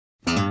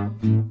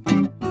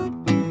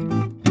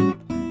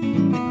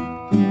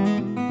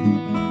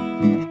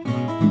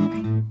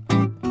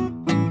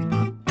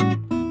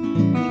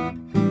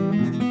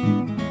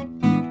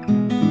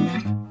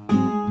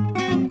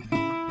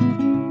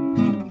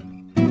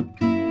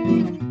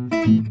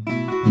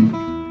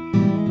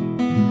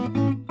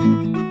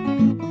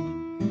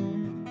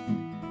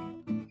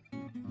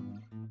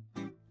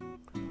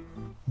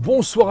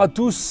Bonsoir à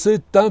tous,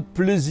 c'est un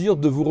plaisir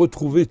de vous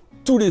retrouver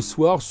tous les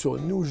soirs sur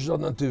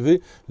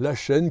NewsJardinTV, la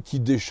chaîne qui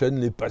déchaîne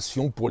les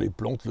passions pour les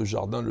plantes, le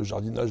jardin, le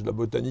jardinage, la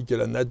botanique et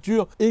la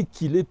nature et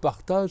qui les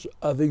partage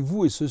avec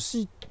vous et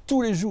ceci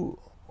tous les jours.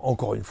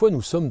 Encore une fois,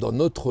 nous sommes dans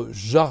notre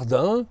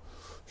jardin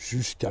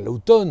jusqu'à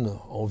l'automne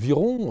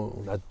environ.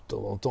 On a de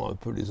temps en temps un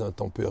peu les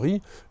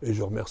intempéries et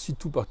je remercie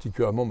tout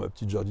particulièrement ma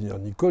petite jardinière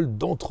Nicole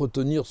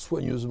d'entretenir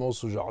soigneusement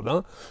ce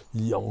jardin.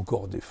 Il y a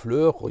encore des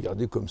fleurs,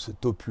 regardez comme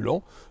c'est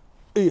opulent.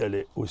 Et elle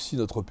est aussi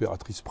notre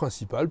opératrice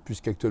principale,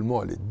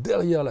 puisqu'actuellement elle est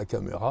derrière la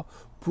caméra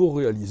pour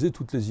réaliser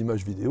toutes les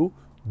images vidéo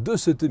de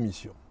cette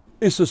émission.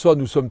 Et ce soir,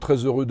 nous sommes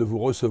très heureux de vous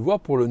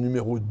recevoir pour le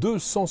numéro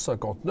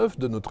 259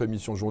 de notre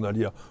émission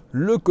journalière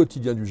Le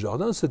Quotidien du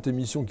Jardin, cette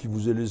émission qui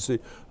vous est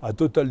laissée à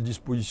totale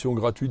disposition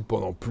gratuite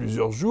pendant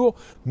plusieurs jours.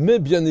 Mais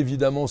bien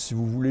évidemment, si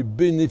vous voulez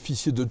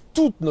bénéficier de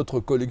toute notre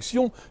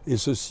collection, et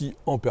ceci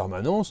en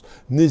permanence,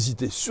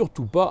 n'hésitez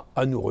surtout pas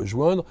à nous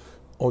rejoindre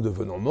en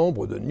devenant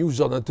membre de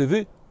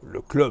NewsJardinTV,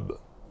 le club.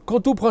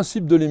 Quant au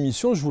principe de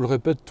l'émission, je vous le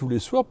répète tous les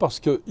soirs parce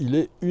qu'il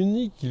est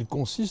unique, il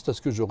consiste à ce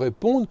que je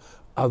réponde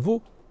à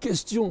vos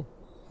questions.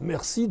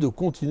 Merci de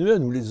continuer à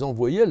nous les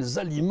envoyer, elles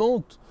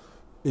alimentent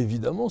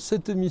évidemment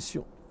cette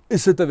émission. Et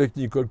c'est avec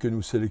Nicole que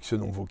nous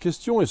sélectionnons vos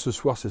questions et ce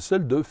soir c'est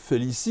celle de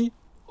Félicie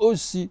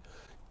Aucy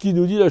qui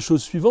nous dit la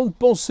chose suivante.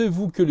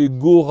 Pensez-vous que les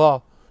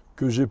gauras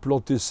que j'ai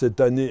plantés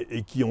cette année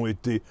et qui ont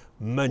été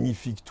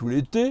magnifiques tout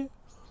l'été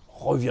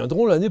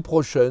reviendront l'année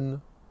prochaine?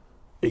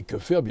 Et que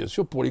faire, bien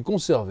sûr, pour les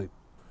conserver.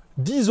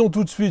 Disons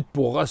tout de suite,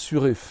 pour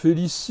rassurer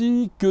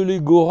Félicie, que les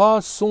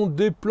gauras sont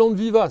des plantes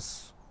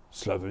vivaces.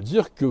 Cela veut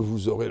dire que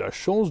vous aurez la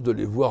chance de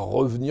les voir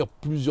revenir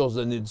plusieurs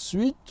années de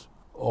suite.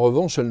 En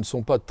revanche, elles ne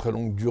sont pas de très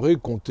longue durée,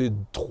 comptez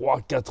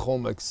 3-4 ans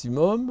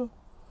maximum.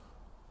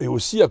 Et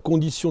aussi à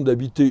condition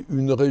d'habiter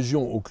une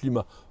région au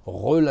climat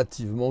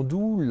relativement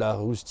doux, la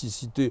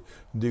rusticité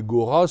des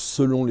gauras,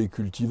 selon les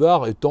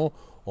cultivars, étant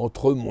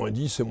entre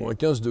 -10 et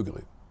 -15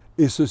 degrés.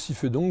 Et ceci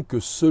fait donc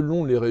que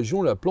selon les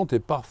régions, la plante est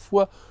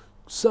parfois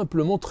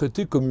simplement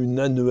traitée comme une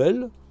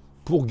annuelle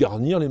pour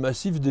garnir les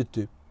massifs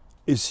d'été.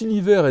 Et si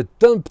l'hiver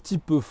est un petit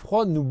peu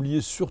froid, n'oubliez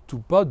surtout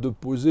pas de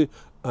poser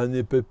un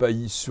épais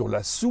paillis sur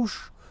la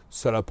souche,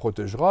 ça la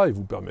protégera et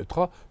vous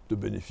permettra de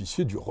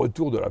bénéficier du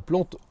retour de la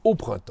plante au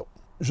printemps.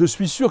 Je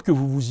suis sûr que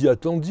vous vous y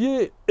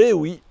attendiez, et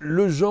oui,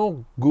 le genre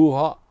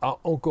Gaura a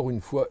encore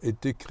une fois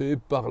été créé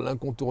par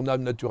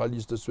l'incontournable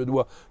naturaliste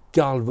suédois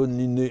Carl von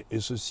Linné, et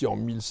ceci en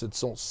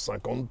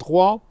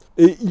 1753,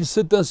 et il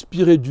s'est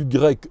inspiré du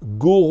grec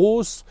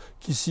gauros,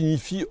 qui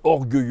signifie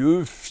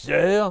orgueilleux,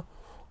 fier,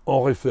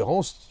 en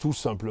référence tout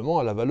simplement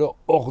à la valeur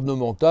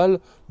ornementale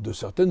de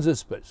certaines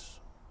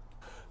espèces.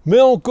 Mais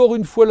encore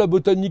une fois, la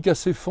botanique a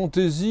ses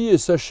fantaisies, et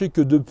sachez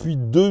que depuis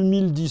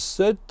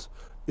 2017,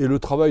 et le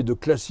travail de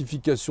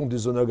classification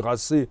des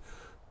onagacées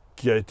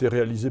qui a été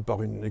réalisé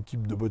par une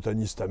équipe de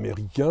botanistes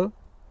américains,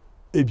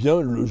 eh bien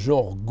le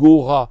genre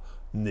Gaura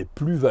n'est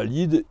plus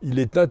valide, il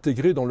est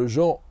intégré dans le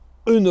genre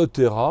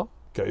Eunothera,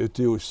 qui a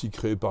été aussi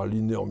créé par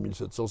Linné en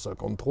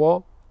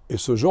 1753, et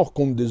ce genre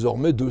compte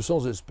désormais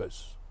 200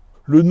 espèces.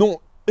 Le nom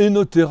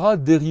Eunothera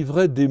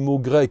dériverait des mots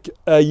grecs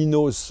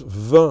ainos,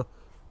 vin,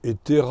 et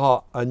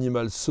terra,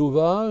 animal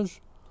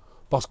sauvage,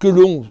 parce que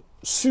l'on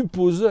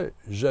supposait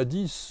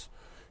jadis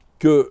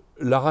que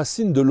la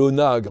racine de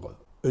l'onagre,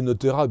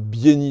 Eunothera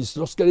biennis,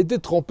 lorsqu'elle était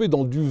trempée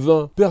dans du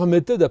vin,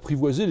 permettait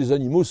d'apprivoiser les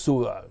animaux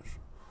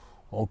sauvages.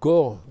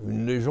 Encore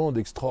une légende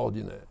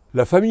extraordinaire.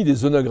 La famille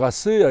des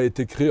onagacées a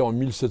été créée en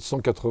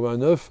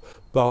 1789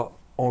 par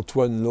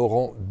Antoine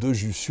Laurent de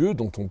Jussieu,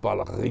 dont on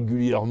parle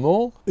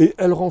régulièrement, et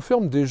elle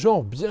renferme des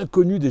genres bien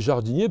connus des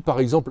jardiniers, par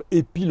exemple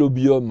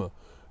Epilobium,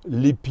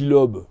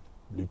 l'épilobe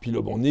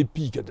en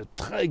épi, qui a de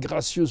très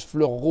gracieuses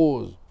fleurs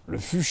roses, le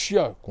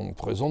fuchsia, qu'on ne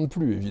présente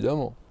plus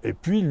évidemment, et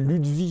puis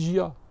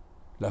Ludwigia,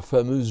 la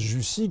fameuse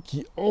Jussie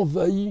qui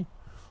envahit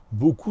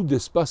beaucoup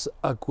d'espaces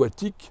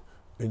aquatiques,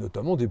 et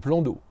notamment des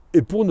plans d'eau.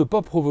 Et pour ne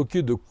pas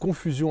provoquer de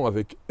confusion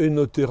avec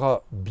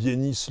Eunothera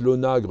biennis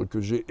l'onagre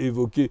que j'ai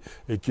évoqué,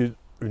 et qui est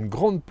une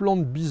grande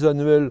plante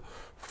bisannuelle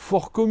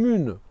fort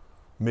commune,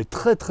 mais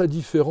très très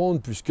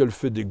différente puisqu'elle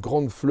fait des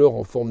grandes fleurs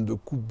en forme de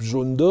coupe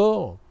jaune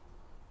d'or,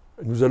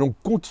 nous allons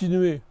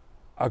continuer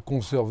à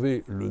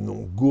conserver le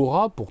nom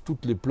Gaura pour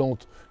toutes les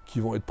plantes qui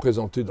vont être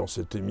présentées dans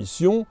cette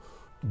émission,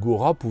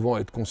 Gaura pouvant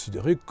être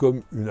considérée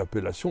comme une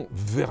appellation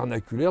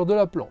vernaculaire de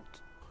la plante.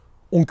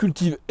 On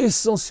cultive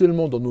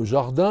essentiellement dans nos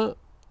jardins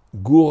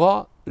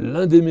Gaura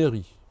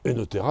l'indémérie,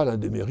 Eunothera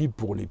l'indémérie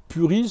pour les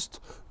puristes,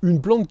 une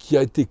plante qui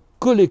a été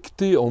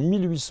collectée en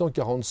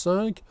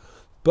 1845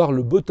 par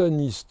le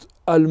botaniste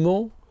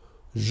allemand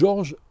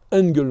Georg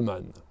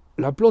Engelmann.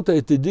 La plante a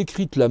été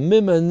décrite la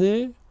même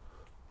année,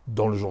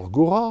 dans le genre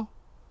Gaura,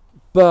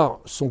 par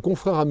son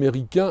confrère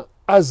américain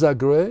Asa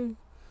Gray,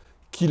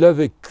 qui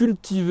l'avait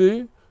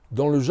cultivée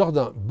dans le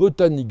jardin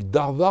botanique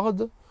d'Harvard,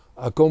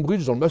 à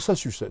Cambridge, dans le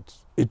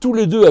Massachusetts. Et tous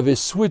les deux avaient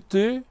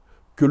souhaité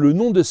que le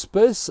nom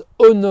d'espèce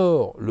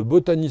honore le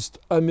botaniste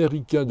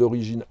américain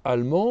d'origine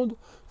allemande,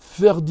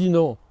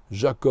 Ferdinand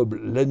Jacob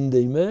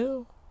Landeimer,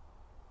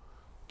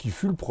 qui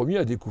fut le premier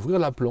à découvrir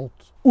la plante.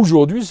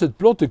 Aujourd'hui, cette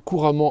plante est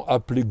couramment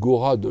appelée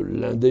Gaura de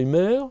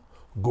Landeimer,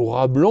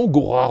 Gaura blanc,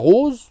 Gaura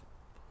rose,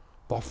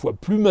 parfois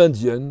plume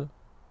indienne.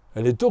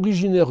 Elle est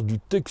originaire du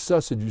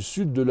Texas et du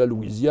sud de la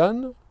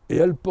Louisiane, et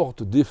elle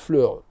porte des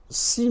fleurs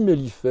si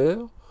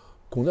mellifères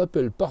qu'on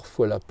appelle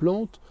parfois la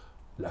plante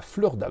la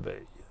fleur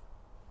d'abeille.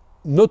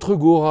 Notre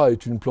Gaura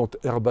est une plante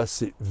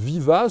herbacée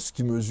vivace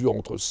qui mesure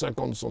entre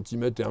 50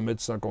 cm et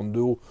 1,50 m de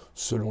haut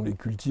selon les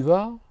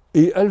cultivars.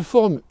 Et elle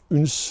forme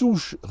une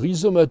souche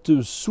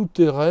rhizomateuse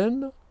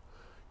souterraine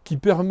qui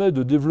permet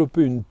de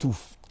développer une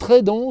touffe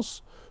très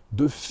dense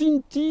de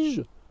fines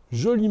tiges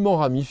joliment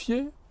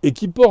ramifiées et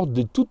qui porte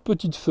des toutes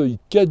petites feuilles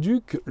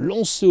caduques,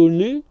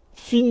 lancéolées,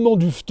 finement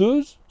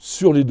duveteuses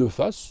sur les deux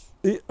faces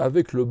et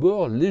avec le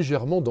bord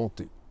légèrement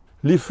denté.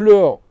 Les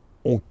fleurs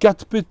ont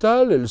 4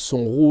 pétales, elles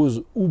sont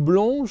roses ou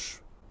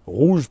blanches,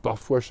 rouges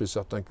parfois chez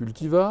certains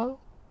cultivars,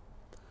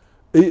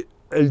 et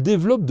elles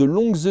développent de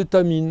longues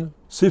étamines.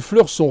 Ces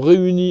fleurs sont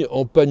réunies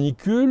en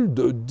panicules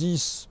de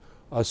 10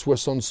 à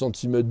 60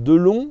 cm de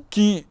long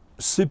qui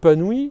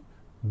s'épanouit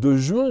de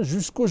juin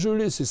jusqu'au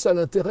gelée. C'est ça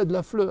l'intérêt de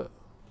la fleur.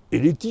 Et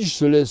les tiges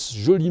se laissent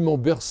joliment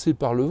bercer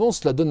par le vent,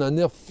 cela donne un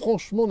air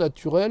franchement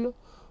naturel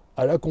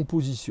à la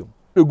composition.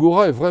 Le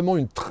Gaura est vraiment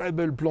une très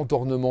belle plante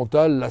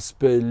ornementale,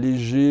 l'aspect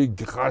léger,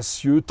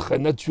 gracieux, très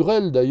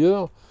naturel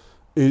d'ailleurs,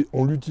 et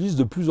on l'utilise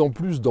de plus en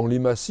plus dans les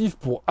massifs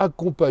pour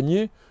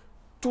accompagner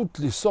toutes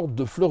les sortes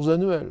de fleurs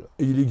annuelles.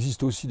 Et il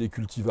existe aussi des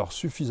cultivars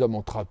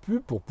suffisamment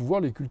trapus pour pouvoir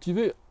les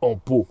cultiver en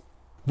pot.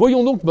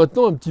 Voyons donc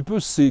maintenant un petit peu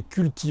ces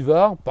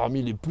cultivars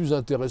parmi les plus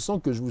intéressants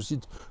que je vous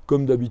cite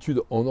comme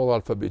d'habitude en ordre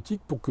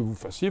alphabétique pour que vous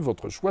fassiez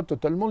votre choix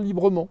totalement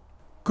librement.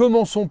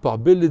 Commençons par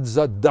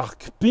Bellezza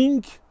Dark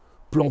Pink,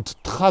 plante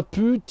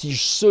trapue,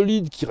 tige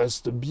solide qui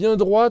reste bien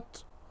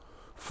droite,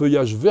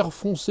 feuillage vert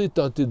foncé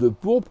teinté de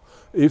pourpre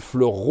et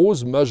fleurs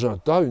rose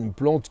magenta, une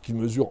plante qui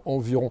mesure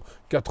environ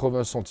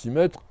 80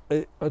 cm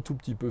et un tout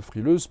petit peu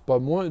frileuse, pas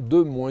moins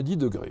de -10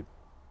 degrés.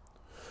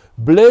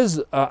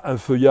 Blaise a un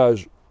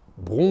feuillage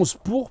bronze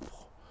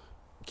pourpre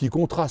qui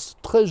contraste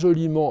très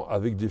joliment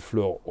avec des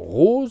fleurs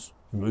roses,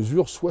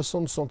 mesure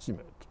 60 cm.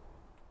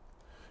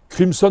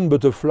 Crimson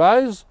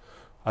Butterflies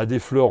a des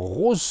fleurs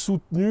roses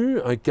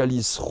soutenues, un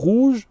calice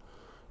rouge,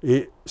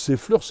 et ces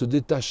fleurs se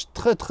détachent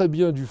très très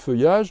bien du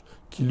feuillage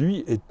qui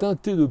lui est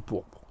teinté de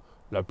pourpre.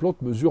 La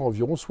plante mesure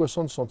environ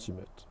 60 cm.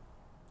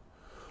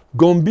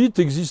 Gambit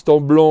existe en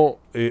blanc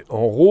et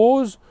en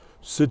rose.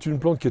 C'est une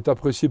plante qui est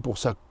appréciée pour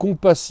sa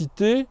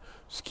compacité,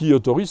 ce qui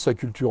autorise sa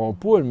culture en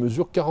pot. Elle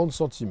mesure 40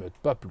 cm,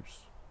 pas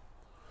plus.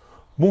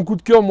 Mon coup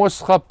de cœur, moi,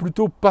 sera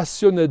plutôt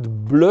Passionate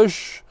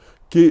Blush,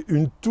 qui est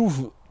une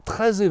touffe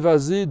très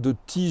évasée de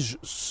tiges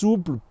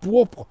souples,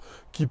 pourpres,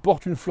 qui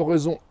porte une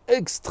floraison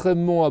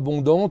extrêmement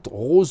abondante,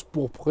 rose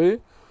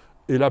pourprée,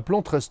 et la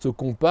plante reste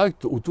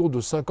compacte, autour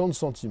de 50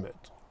 cm.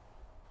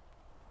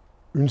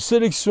 Une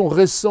sélection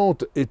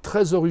récente et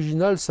très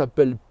originale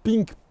s'appelle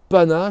Pink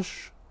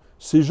Panache.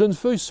 Ces jeunes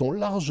feuilles sont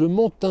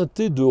largement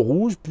teintées de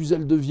rouge, puis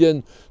elles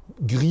deviennent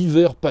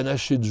gris-vert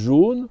panachées de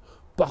jaune.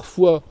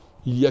 Parfois,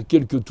 il y a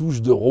quelques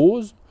touches de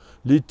rose.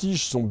 Les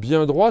tiges sont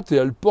bien droites et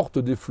elles portent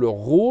des fleurs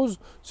roses.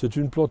 C'est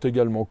une plante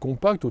également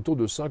compacte, autour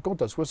de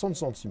 50 à 60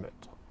 cm.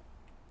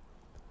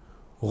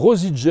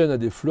 Rosygène a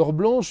des fleurs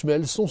blanches, mais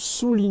elles sont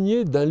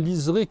soulignées d'un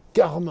liseré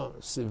carmin.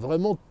 C'est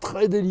vraiment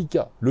très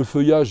délicat. Le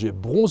feuillage est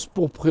bronze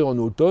pourpré en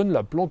automne,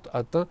 la plante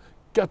atteint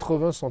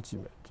 80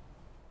 cm.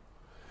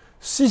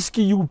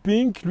 Siskiyou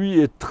Pink, lui,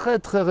 est très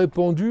très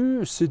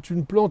répandu. C'est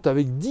une plante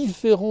avec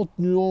différentes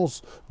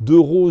nuances de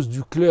rose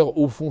du clair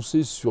au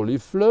foncé sur les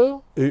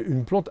fleurs et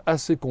une plante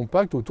assez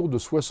compacte, autour de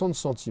 60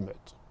 cm.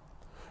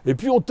 Et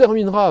puis on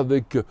terminera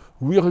avec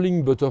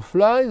Whirling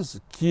Butterflies,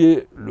 qui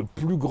est le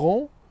plus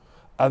grand,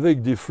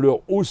 avec des fleurs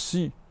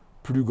aussi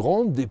plus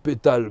grandes, des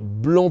pétales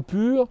blancs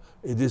purs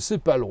et des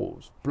sépales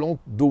roses. Plante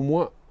d'au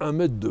moins 1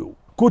 mètre de haut.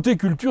 Côté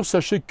culture,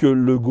 sachez que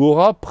le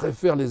Gaura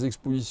préfère les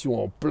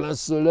expositions en plein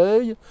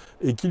soleil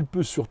et qu'il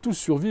peut surtout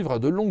survivre à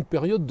de longues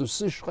périodes de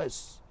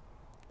sécheresse.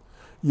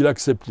 Il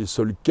accepte les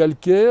sols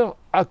calcaires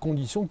à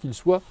condition qu'ils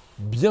soient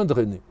bien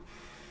drainés.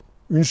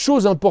 Une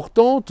chose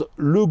importante,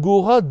 le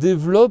Gaura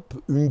développe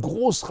une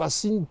grosse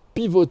racine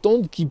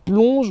pivotante qui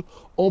plonge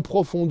en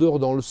profondeur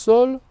dans le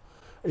sol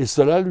et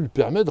cela lui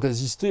permet de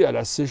résister à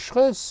la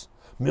sécheresse.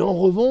 Mais en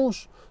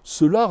revanche,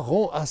 cela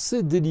rend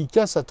assez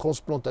délicat sa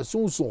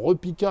transplantation ou son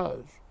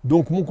repiquage.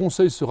 Donc mon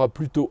conseil sera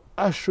plutôt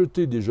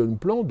acheter des jeunes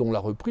plants dont la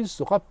reprise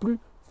sera plus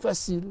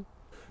facile.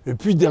 Et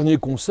puis dernier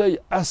conseil,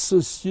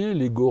 associer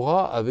les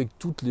Gauras avec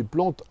toutes les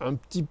plantes un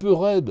petit peu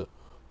raides.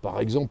 Par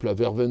exemple la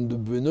verveine de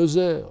Buenos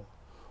Aires,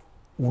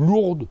 ou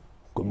lourde,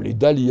 comme les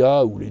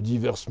dahlias ou les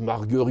diverses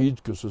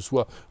marguerites, que ce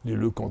soit les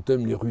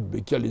leucanthèmes, les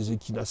rudbeckia, les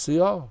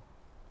echinacea.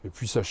 Et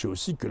puis sachez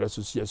aussi que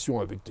l'association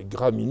avec les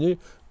graminées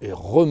est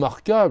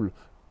remarquable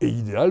et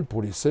idéale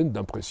pour les scènes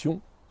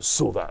d'impression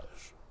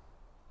sauvage.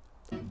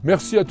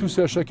 Merci à tous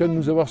et à chacun de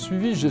nous avoir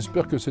suivis.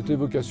 J'espère que cette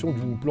évocation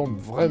d'une plante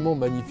vraiment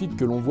magnifique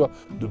que l'on voit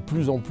de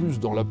plus en plus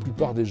dans la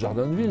plupart des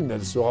jardins de ville, mais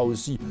elle sera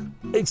aussi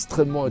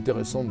extrêmement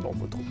intéressante dans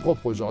votre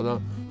propre jardin.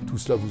 Tout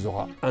cela vous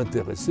aura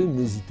intéressé.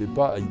 N'hésitez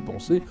pas à y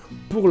penser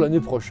pour l'année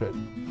prochaine.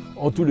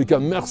 En tous les cas,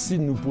 merci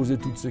de nous poser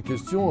toutes ces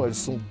questions. Elles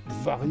sont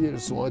variées,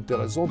 elles sont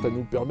intéressantes. Elles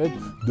nous permettent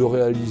de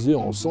réaliser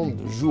ensemble,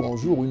 de jour en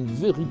jour, une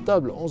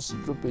véritable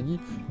encyclopédie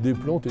des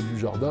plantes et du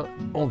jardin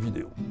en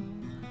vidéo.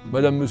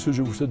 Madame, monsieur,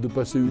 je vous souhaite de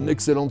passer une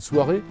excellente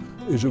soirée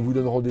et je vous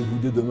donne rendez-vous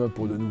dès demain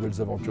pour de nouvelles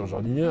aventures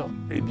jardinières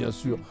et bien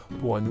sûr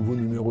pour un nouveau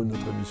numéro de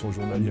notre émission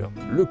journalière,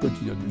 le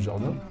Quotidien du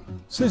Jardin.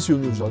 C'est sur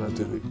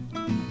NewsJardinTV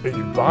et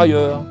nulle part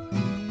ailleurs.